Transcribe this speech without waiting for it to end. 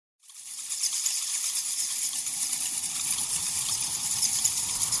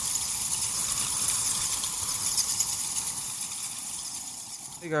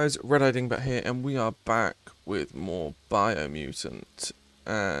Hey guys, Red Eye Dingbat here, and we are back with more Biomutant.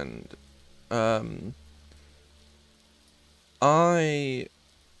 And um, I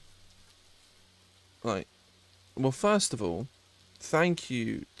like. Well, first of all, thank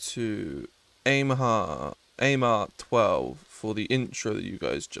you to Amar12 for the intro that you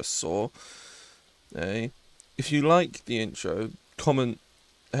guys just saw. Hey, if you like the intro, comment.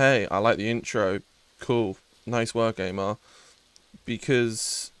 Hey, I like the intro. Cool, nice work, Amar.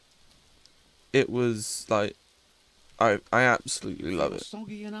 Because it was like. I absolutely love it.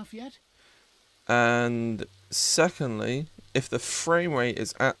 Soggy enough yet? And secondly, if the frame rate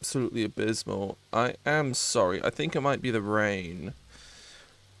is absolutely abysmal, I am sorry. I think it might be the rain.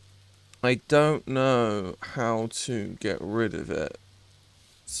 I don't know how to get rid of it.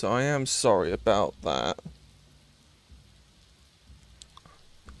 So I am sorry about that.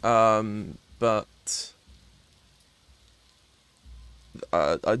 But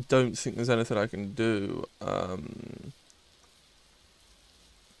I don't think there's anything I can do.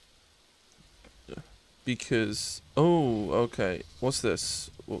 Because okay, what's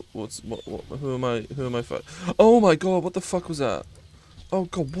this? What who am I fighting? Oh my god, what the fuck was that? Oh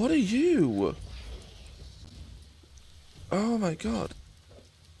god, what are you? Oh my god,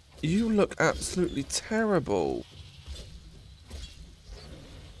 you look absolutely terrible.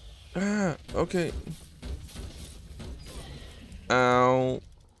 Okay. Ow.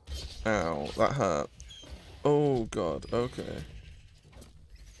 Ow, that hurt. Oh god, okay.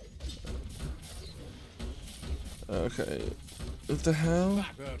 Okay. What the hell?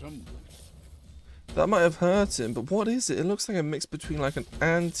 That might have hurt him, but what is it? It looks like a mix between like an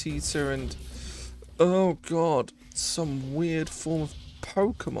anteater and... Oh god, some weird form of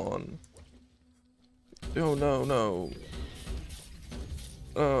Pokemon. Oh no, no.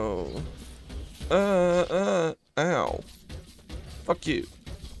 Oh. Ow. Fuck you.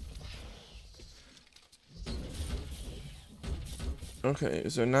 Okay,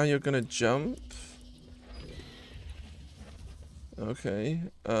 so now you're gonna jump. Okay,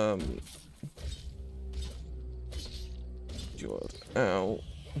 God. Ow.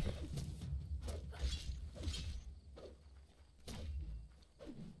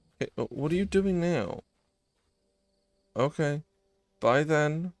 Okay, what are you doing now? Okay. Bye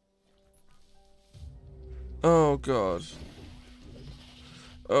then. Oh god.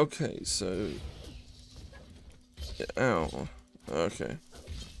 Okay, so... Ow. Okay.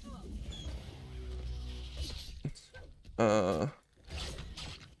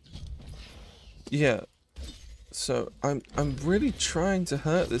 Yeah. So I'm really trying to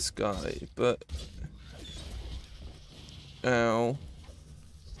hurt this guy, but ow.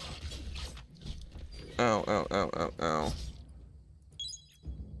 Ow, ow, ow, ow, ow.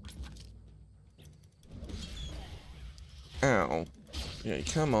 Ow. Yeah,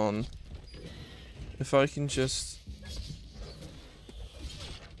 come on. If I can just...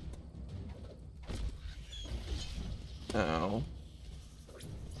 Ow.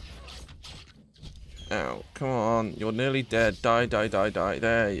 Ow. Come on. You're nearly dead. Die, die, die, die.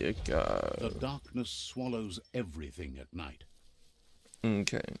 There you go. The darkness swallows everything at night.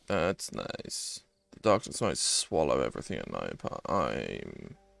 Okay, that's nice. The darkness might swallow everything at night, but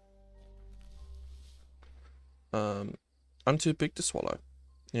I'm too big to swallow.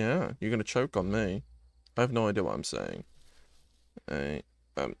 Yeah, you're gonna choke on me. I have no idea what I'm saying. I'm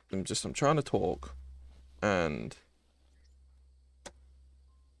trying to talk, and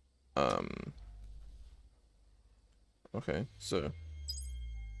okay, so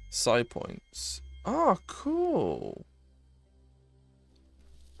side points. Ah, cool.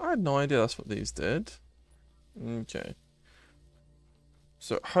 I had no idea that's what these did. Okay.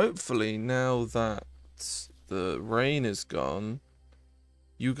 So hopefully now that the rain is gone,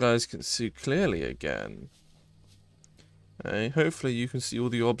 you guys can see clearly again. Hey, hopefully you can see all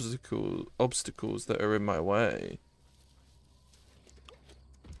the obstacles that are in my way.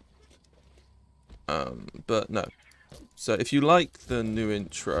 But no. So if you like the new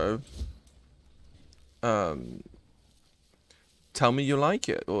intro, tell me you like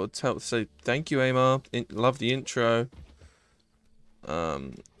it, or say thank you, Amar. Love the intro.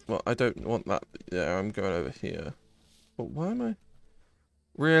 Well, I don't want that. Yeah, I'm going over here. But why am I?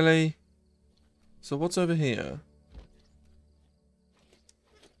 Really? So what's over here?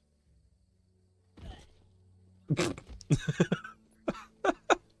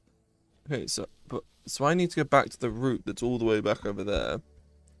 Okay, so I need to go back to the route that's all the way back over there.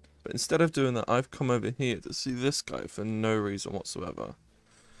 But instead of doing that, I've come over here to see this guy for no reason whatsoever.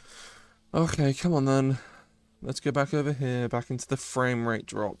 Okay, come on then. Let's go back over here, back into the frame rate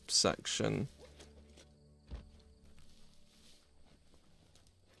drop section.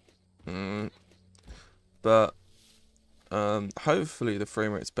 But hopefully the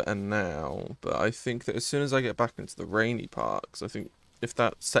frame rate's better now. But I think that as soon as I get back into the rainy parts, I think if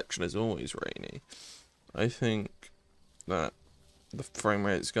that section is always rainy, I think that the frame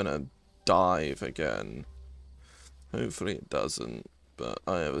rate's gonna dive again. Hopefully it doesn't, but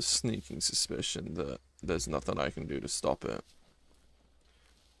I have a sneaking suspicion that there's nothing I can do to stop it.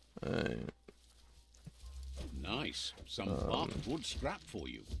 Nice. Some barked wood scrap for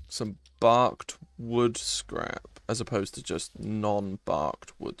you. Some barked wood scrap, as opposed to just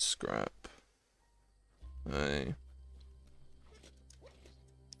non-barked wood scrap.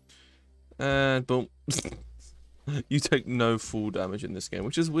 And boom. You take no full damage in this game,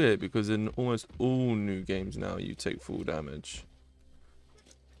 which is weird because in almost all new games now you take full damage.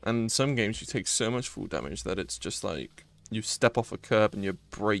 And in some games you take so much full damage that it's just like you step off a curb and you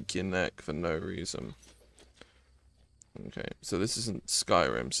break your neck for no reason. Okay, so this isn't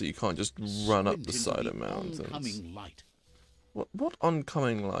Skyrim, so you can't just run up the side of mountains. Oncoming light. What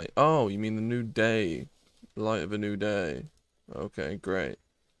oncoming light? Oh, you mean the new day. Light of a new day. Okay, great.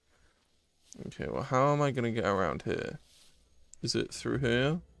 Okay, well, how am I going to get around here? Is it through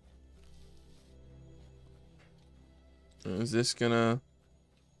here? Is this gonna...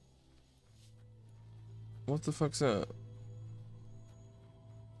 What the fuck's that?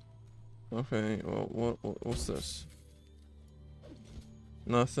 Okay, well, what's this?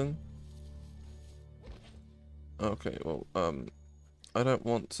 Nothing? Okay, well, I don't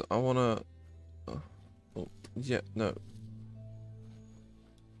want to... I wanna... oh, yeah, no.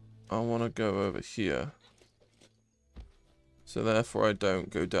 I want to go over here. So therefore I don't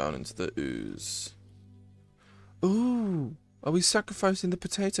go down into the ooze. Ooh! Are we sacrificing the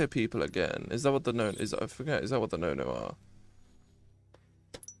potato people again? Is that what the known is? I forget. Is that what the no-no are?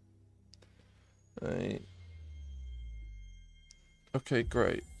 Right. Okay,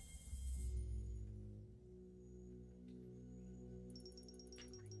 great.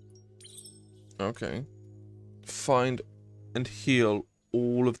 Okay. Find and heal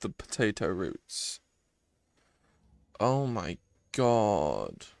all of the potato roots. Oh my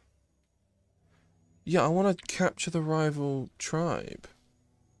god. Yeah, I want to capture the rival tribe.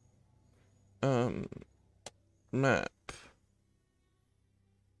 Map.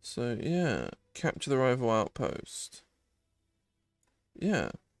 So, yeah. Capture the rival outpost.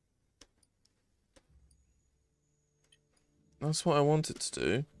 Yeah. That's what I wanted to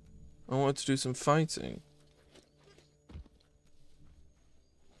do. I wanted to do some fighting.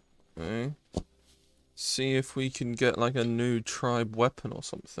 Okay. See if we can get like a new tribe weapon or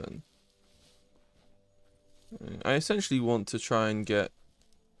something. I essentially want to try and get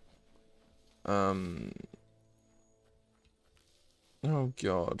oh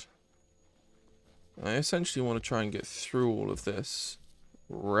god. I essentially want to try and get through all of this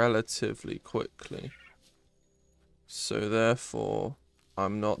relatively quickly. So therefore,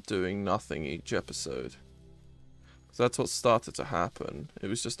 I'm not doing nothing each episode. That's what started to happen. It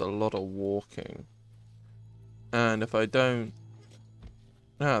was just a lot of walking. And if I don't...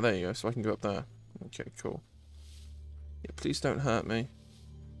 Ah, there you go, so I can go up there. Okay, cool. Yeah, please don't hurt me.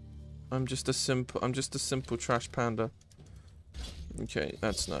 I'm just a simple trash panda. Okay,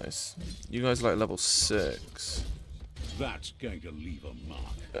 that's nice. You guys like level 6. That's going to leave a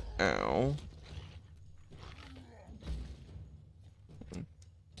mark. Ow.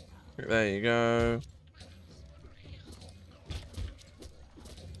 There you go.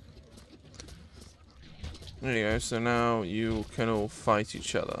 There you go, so now you can all fight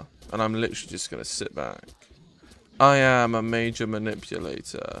each other. And I'm literally just going to sit back. I am a major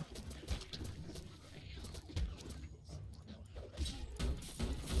manipulator.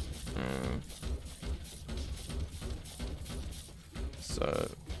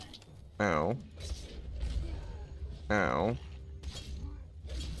 So, ow. Ow.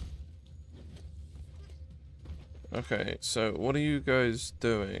 Okay, so what are you guys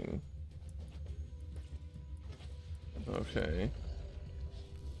doing? Okay.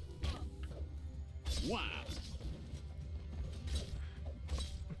 Wow.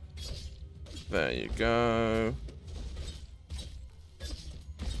 There you go.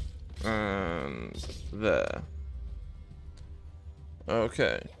 And there.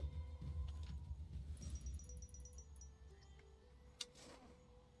 Okay.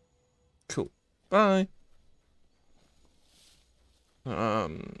 Cool. Bye.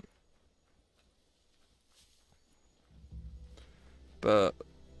 But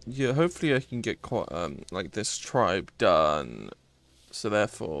yeah, hopefully I can get quite like this tribe done. So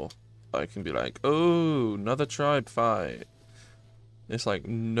therefore I can be like, oh, another tribe fight. It's like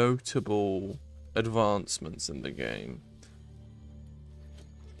notable advancements in the game.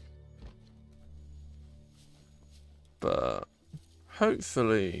 But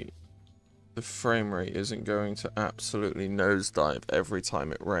hopefully the frame rate isn't going to absolutely nosedive every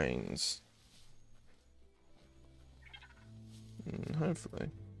time it rains.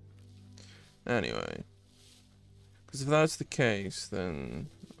 Hopefully. Anyway. Because if that's the case, then...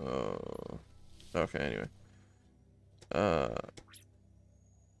 okay, anyway.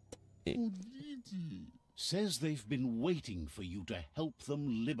 Says they've been waiting for you to help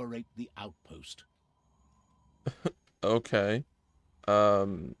them liberate the outpost. Okay.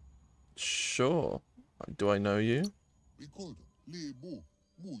 Sure. Do I know you?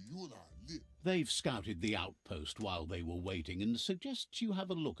 They've scouted the outpost while they were waiting and suggest you have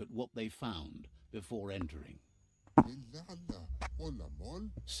a look at what they found before entering.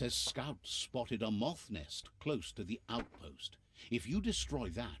 Says scouts spotted a moth nest close to the outpost. If you destroy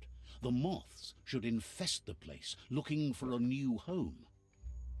that, the moths should infest the place, looking for a new home.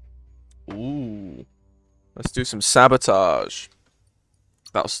 Ooh. Let's do some sabotage.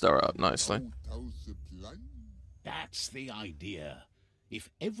 That'll stir it up nicely. That's the idea. If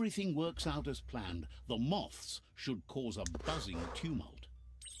everything works out as planned, the moths should cause a buzzing tumult.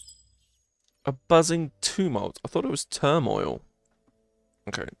 A buzzing tumult? I thought it was turmoil.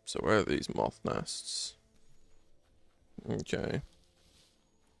 Okay, so where are these moth nests? Okay.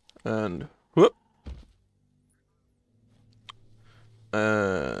 And whoop.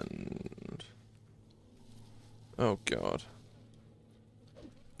 And oh god.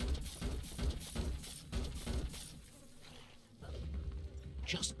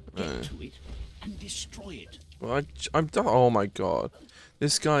 Just get to it and destroy it. Well, I'm done. Oh my god.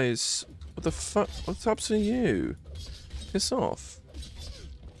 This guy is... What the fuck? What's up to you? Piss off.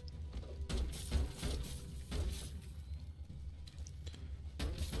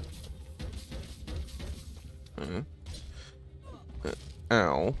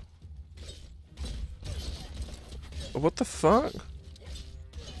 Ow. What the fuck?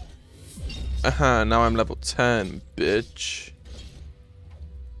 Aha, now I'm level 10, bitch.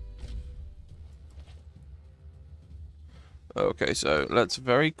 Okay, so let's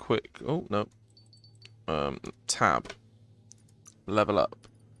very quick... Oh, no. Tab. Level up.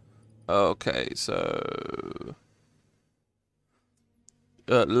 Okay, so...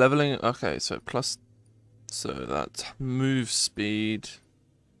 leveling... Okay, so plus... So that's move speed.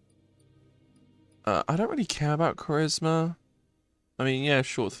 I don't really care about charisma. I mean, yeah,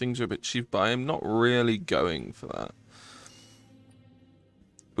 sure, things are a bit cheap, but I'm not really going for that.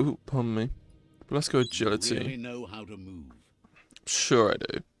 Ooh, pardon me. Let's go agility. You really know how to move. Sure I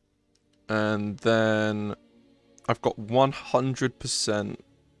do. And then I've got 100%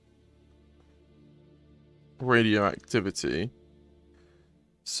 radioactivity.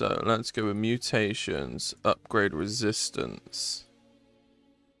 So let's go with mutations, upgrade resistance.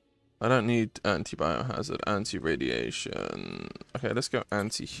 I don't need anti-biohazard, anti-radiation. Okay, let's go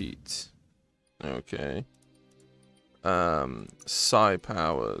anti-heat. Okay. Psi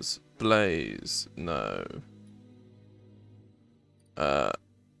powers, blaze, no.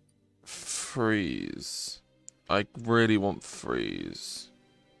 Freeze. I really want freeze.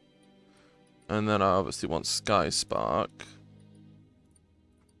 And then I obviously want sky spark.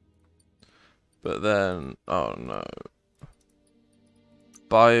 But then, oh no.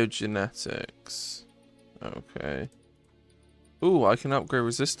 Biogenetics. Okay. Ooh, I can upgrade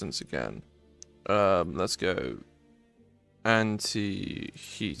resistance again. Let's go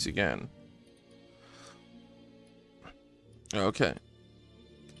anti-heat again. Okay.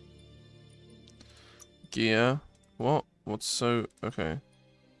 Gear. What? What's so... Okay.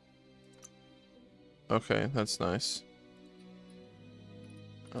 Okay, that's nice.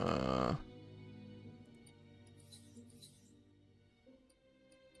 Okay,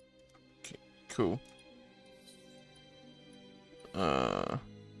 cool. How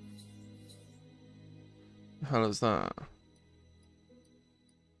is that?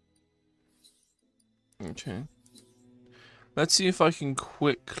 Okay. Let's see if I can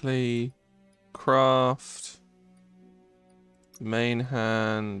quickly craft main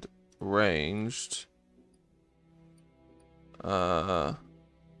hand ranged.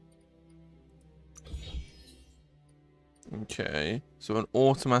 Okay, so an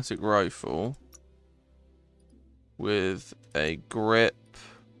automatic rifle with a grip.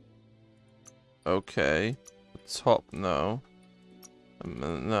 Okay, top no,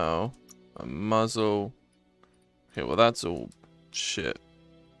 no, a muzzle. Okay, well that's all shit.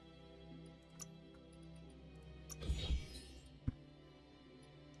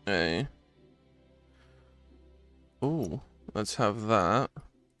 Okay. Ooh, let's have that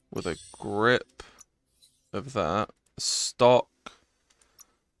with a grip of that, stock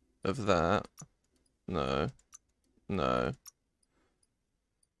of that. No, No.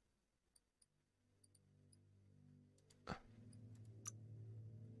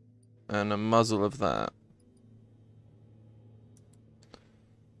 And a muzzle of that.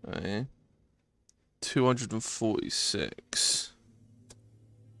 Okay. 246.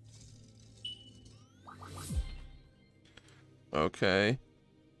 Okay.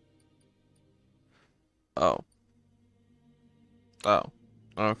 Oh. Oh.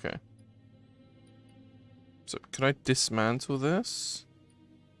 Okay. So, can I dismantle this?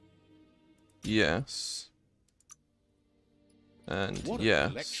 Yes. And What a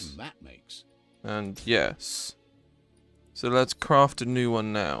collection yes. that makes. And yes. So let's craft a new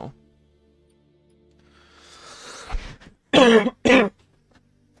one now.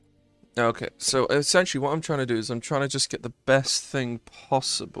 Okay, so essentially what I'm trying to do is I'm trying to just get the best thing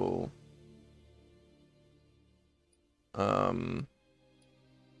possible.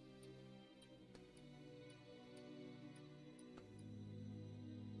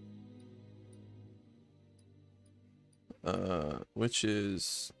 Which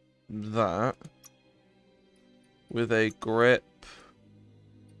is that with a grip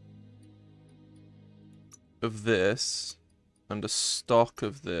of this and a stock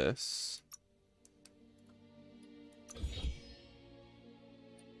of this.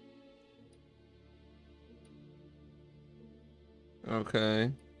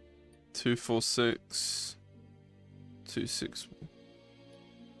 Okay. 246 26.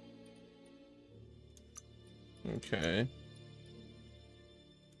 Okay.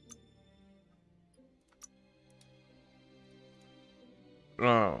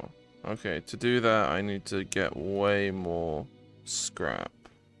 Oh, okay. To do that, I need to get way more scrap.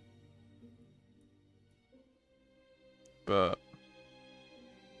 But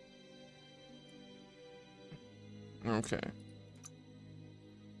okay.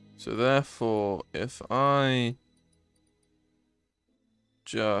 So therefore, if I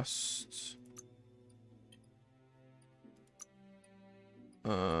just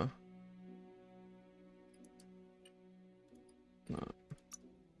no.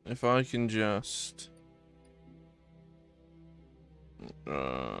 If I can just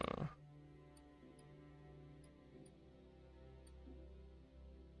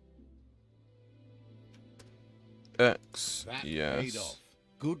X, That paid yes. off.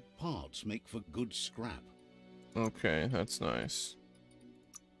 Good parts make for good scrap. Okay, that's nice.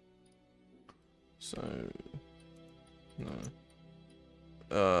 So,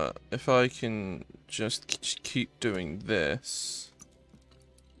 no. If I can just keep doing this.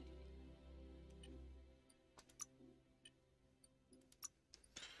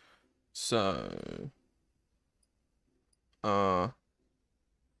 So,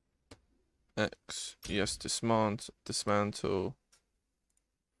 X, yes, dismantle.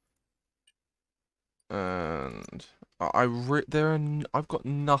 And I've got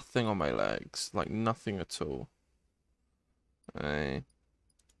nothing on my legs, like nothing at all. Okay.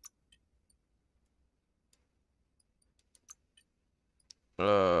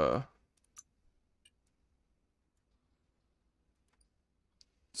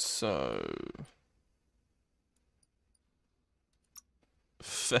 So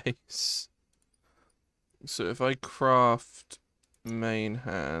face. So if I craft main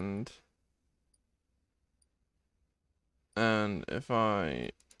hand, and if I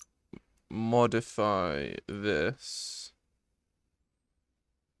modify this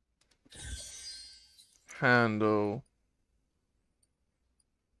handle,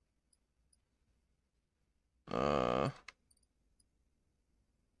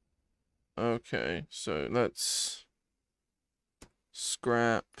 okay, so let's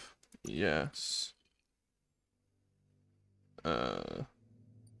scrap, yes.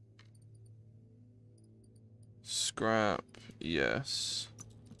 Scrap, yes.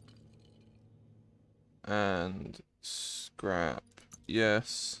 And scrap,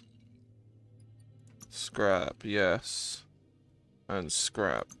 yes. Scrap, yes. And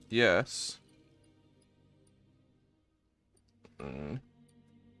scrap, yes.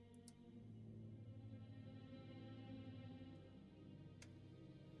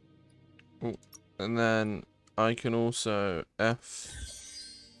 Ooh. And then I can also F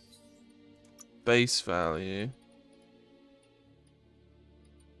base value.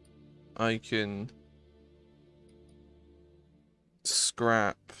 I can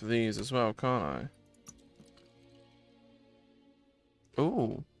scrap these as well, can't I?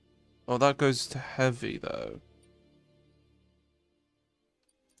 Ooh. Oh, that goes to heavy though.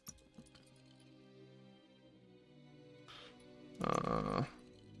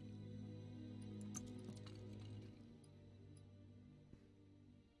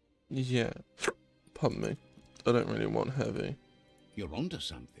 Yeah. Pardon me. I don't really want heavy. You're onto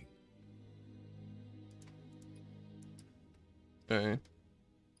something. Okay.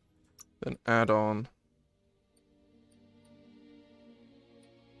 Then add on.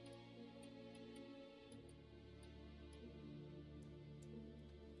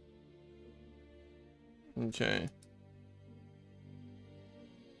 Okay.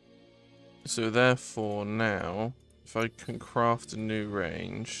 So therefore now, if I can craft a new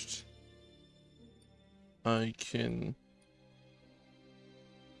ranged, I can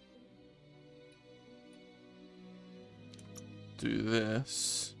do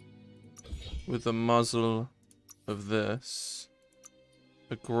this with the muzzle of this,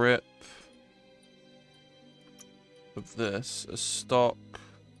 a grip of this, a stock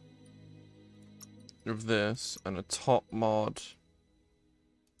of this, and a top mod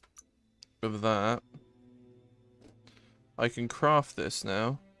of that. I can craft this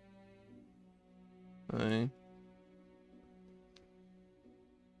now. Okay.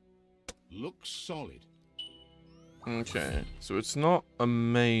 Looks solid. Okay, so it's not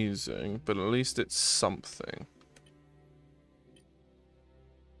amazing, but at least it's something.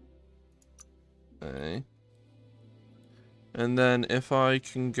 Okay. And then if I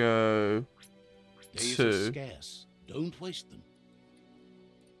can go Days to... are scarce. Don't waste them.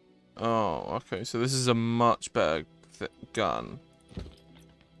 Oh, okay, so this is a much better gun.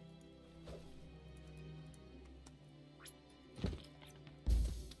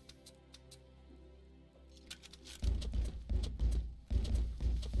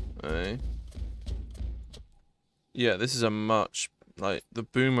 Okay. Yeah, this is a much... Like, the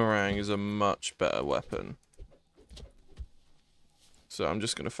boomerang is a much better weapon. So I'm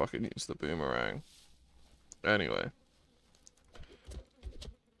just gonna fucking use the boomerang. Anyway.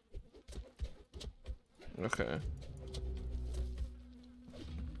 Okay.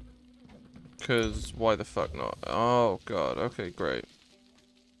 Because why the fuck not? Oh god, okay, great.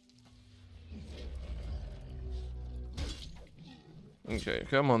 Okay,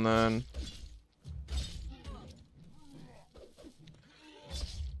 come on then.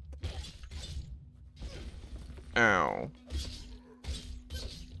 Ow.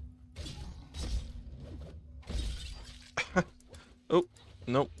 Oh,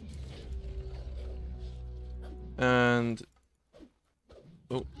 nope. And...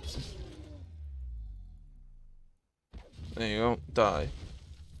 Oh. There you go. Die.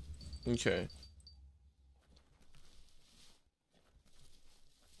 Okay.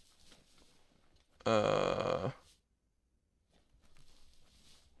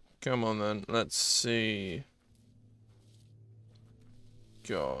 Come on then. Let's see.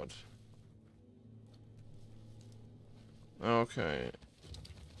 God. Okay.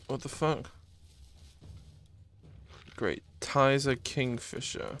 What the fuck? Great. Tizer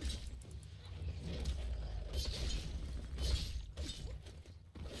Kingfisher.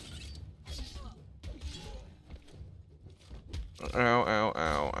 Ow, ow,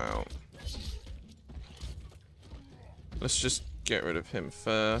 ow, ow. Let's just get rid of him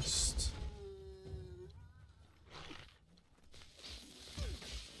first.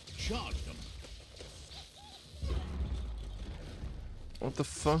 Charge them. What the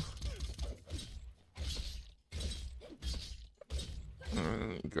fuck?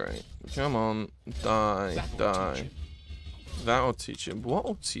 Great. Come on. Die. Die. That'll teach him.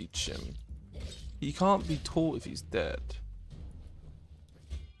 What'll teach him? He can't be taught if he's dead.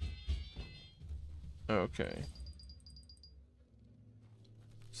 Okay.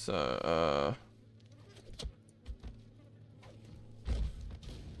 So,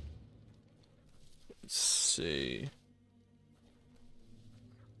 let's see.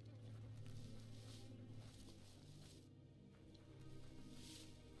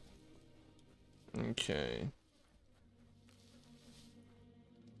 Okay.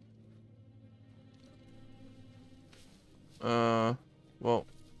 Well,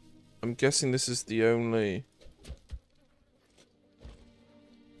 I'm guessing this is the only...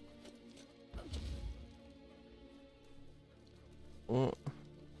 What?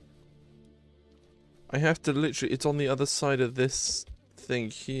 I have to literally... It's on the other side of this thing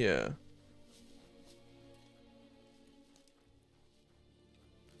here.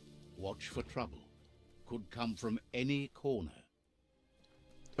 Watch for trouble. Could come from any corner.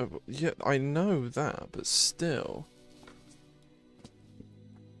 Yeah, I know that, but still.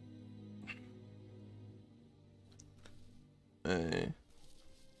 Hey.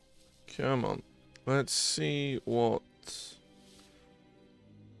 Come on. Let's see what...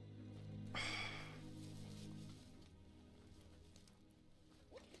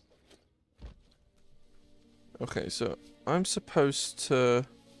 Okay, so I'm supposed to...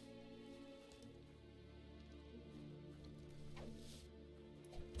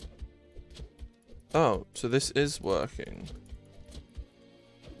 Oh, so this is working.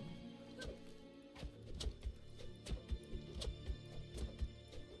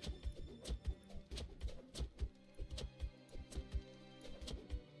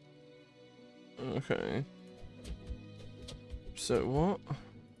 Okay. So what?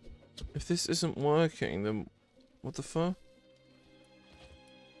 If this isn't working, then what the fuck?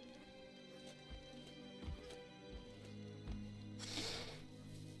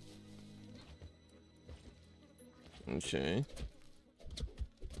 Okay.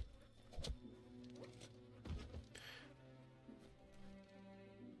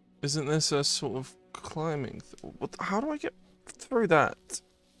 Isn't this a sort of climbing what? How do I get through that?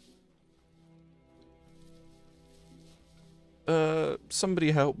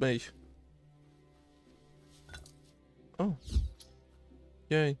 Somebody help me. Oh.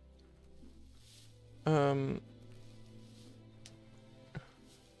 Yay. Can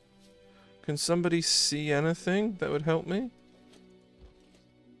somebody see anything that would help me?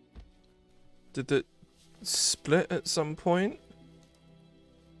 Did it split at some point?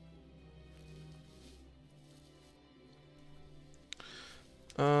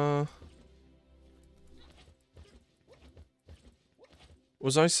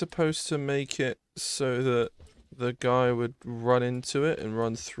 Was I supposed to make it so that the guy would run into it and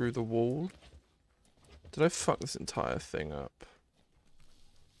run through the wall? Did I fuck this entire thing up?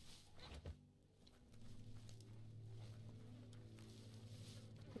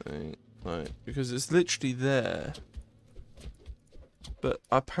 Right, because it's literally there. But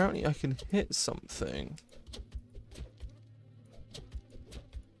apparently I can hit something.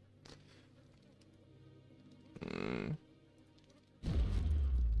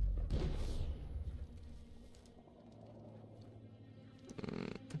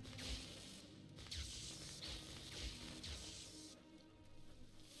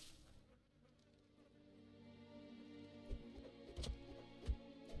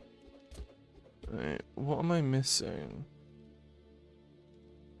 Right, what am I missing?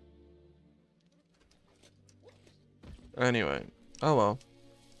 Anyway, oh well.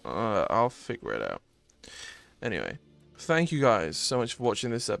 I'll figure it out. Anyway, thank you guys so much for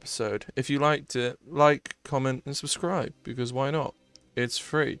watching this episode. If you liked it, like, comment, and subscribe, because why not? It's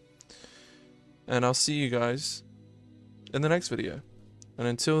free. And I'll see you guys in the next video. And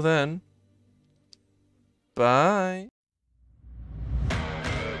until then, bye!